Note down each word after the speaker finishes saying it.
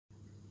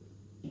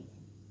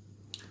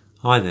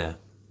Hi there.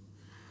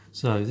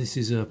 So this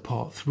is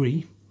part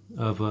 3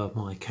 of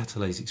my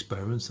catalase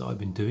experiments that I've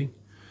been doing.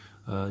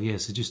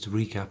 So just to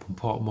recap, on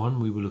part 1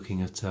 we were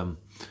looking at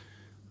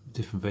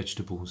different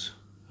vegetables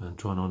and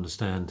trying to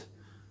understand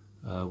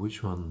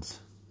which ones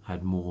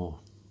had more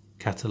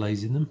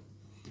catalase in them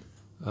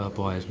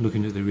by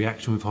looking at the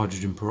reaction with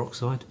hydrogen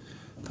peroxide.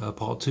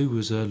 Part 2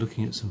 was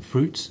looking at some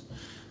fruits,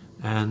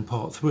 and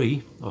part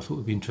 3 I thought it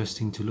would be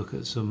interesting to look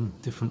at some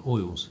different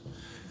oils.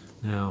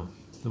 Now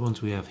the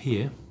ones we have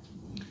here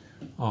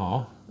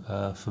are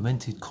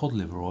fermented cod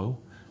liver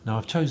oil. Now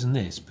I've chosen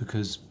this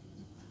because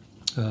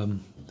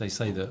they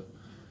say that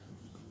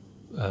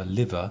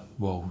liver,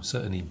 well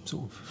certainly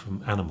sort of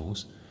from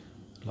animals,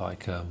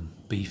 like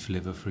beef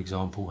liver for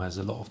example, has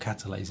a lot of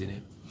catalase in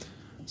it,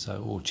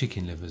 so, or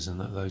chicken livers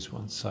and those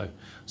ones. So I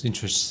was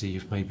interested to see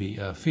if maybe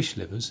fish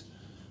livers,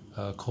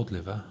 cod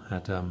liver,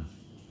 had and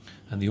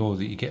the oil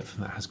that you get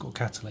from that has got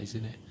catalase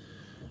in it.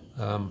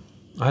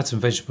 I had some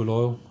vegetable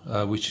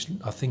oil, which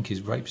I think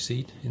is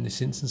rapeseed in this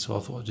instance, so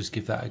I thought I'd just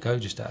give that a go,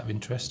 just out of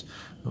interest.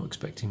 Not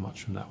expecting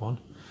much from that one.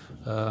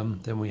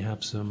 Then we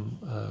have some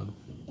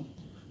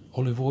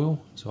olive oil,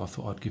 so I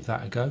thought I'd give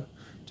that a go,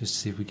 just to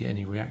see if we get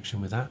any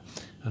reaction with that.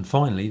 And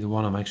finally, the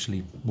one I'm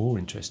actually more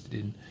interested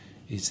in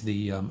is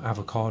the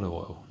avocado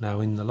oil.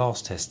 Now in the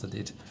last test I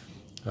did,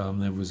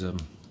 there was a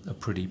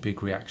pretty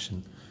big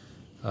reaction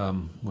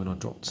when I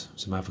dropped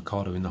some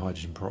avocado in the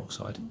hydrogen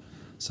peroxide.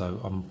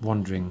 So I'm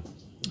wondering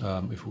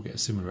if we'll get a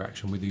similar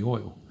reaction with the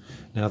oil.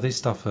 Now this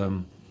stuff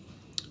on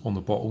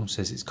the bottle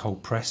says it's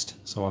cold pressed,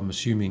 so I'm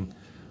assuming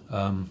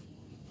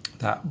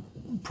that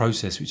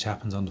process, which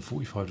happens under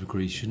 45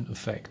 degrees, shouldn't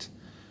affect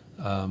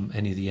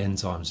any of the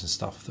enzymes and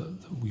stuff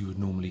that we would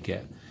normally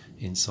get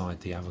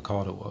inside the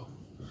avocado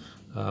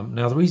oil.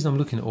 Now the reason I'm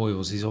looking at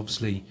oils is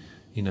obviously,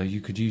 you know,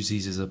 you could use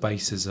these as a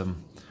base, as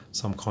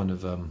some kind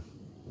of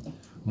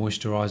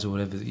moisturizer or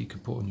whatever that you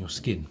could put on your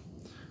skin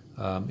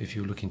if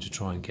you're looking to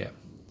try and get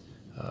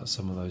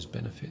some of those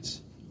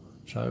benefits.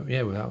 So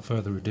yeah, without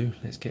further ado,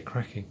 let's get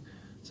cracking.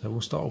 So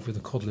we'll start off with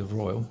the cod liver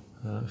oil.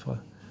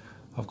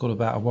 I've got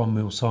about a 1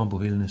 ml sample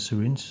here in a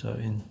syringe, so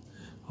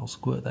I'll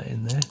squirt that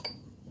in there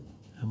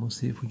and we'll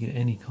see if we get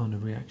any kind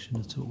of reaction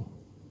at all.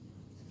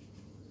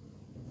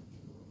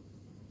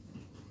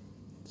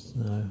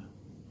 So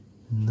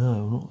no,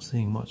 I'm not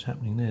seeing much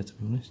happening there, to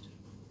be honest.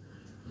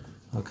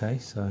 Okay,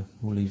 so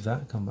we'll leave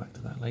that, come back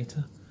to that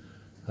later.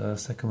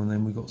 Second one,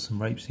 then we've got some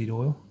rapeseed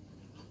oil.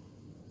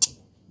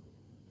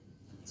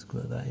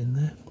 Squirt that in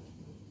there,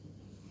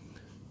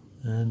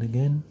 and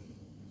again,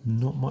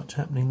 not much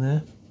happening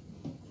there.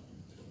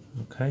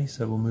 Okay,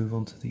 so we'll move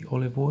on to the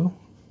olive oil,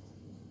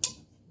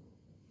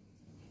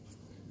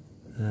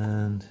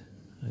 and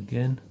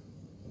again,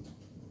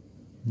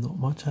 not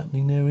much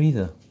happening there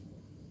either.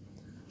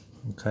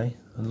 Okay,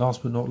 and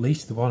last but not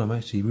least, the one I'm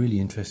actually really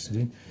interested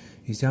in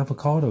is the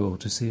avocado oil,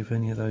 to see if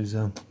any of those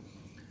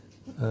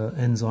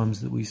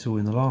enzymes that we saw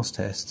in the last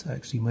test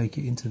actually make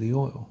it into the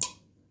oil.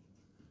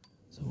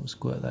 So we'll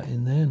squirt that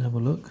in there and have a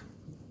look.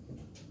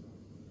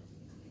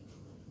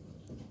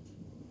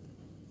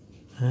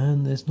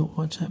 And there's not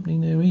much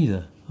happening there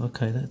either.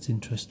 Okay, that's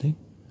interesting.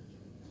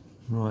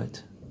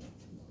 Right.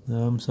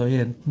 So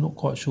yeah, not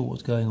quite sure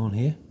what's going on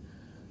here.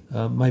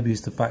 Maybe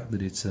it's the fact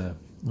that it's an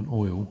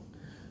oil,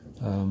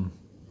 and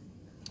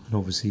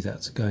obviously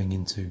that's going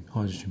into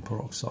hydrogen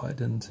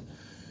peroxide, and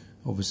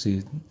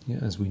obviously, you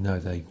know, as we know,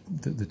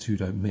 the two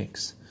don't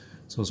mix.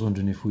 So I was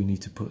wondering if we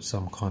need to put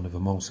some kind of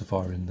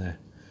emulsifier in there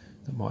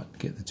that might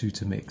get the two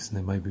to mix, and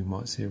then maybe we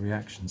might see a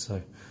reaction. So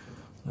I'll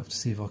have to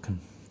see if I can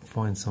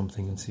find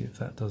something and see if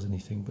that does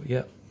anything. But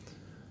yeah,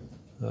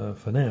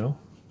 for now,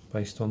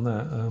 based on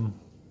that,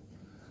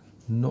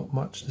 not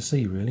much to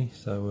see really,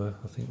 so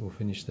I think we'll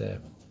finish there.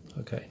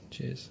 Okay,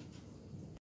 cheers.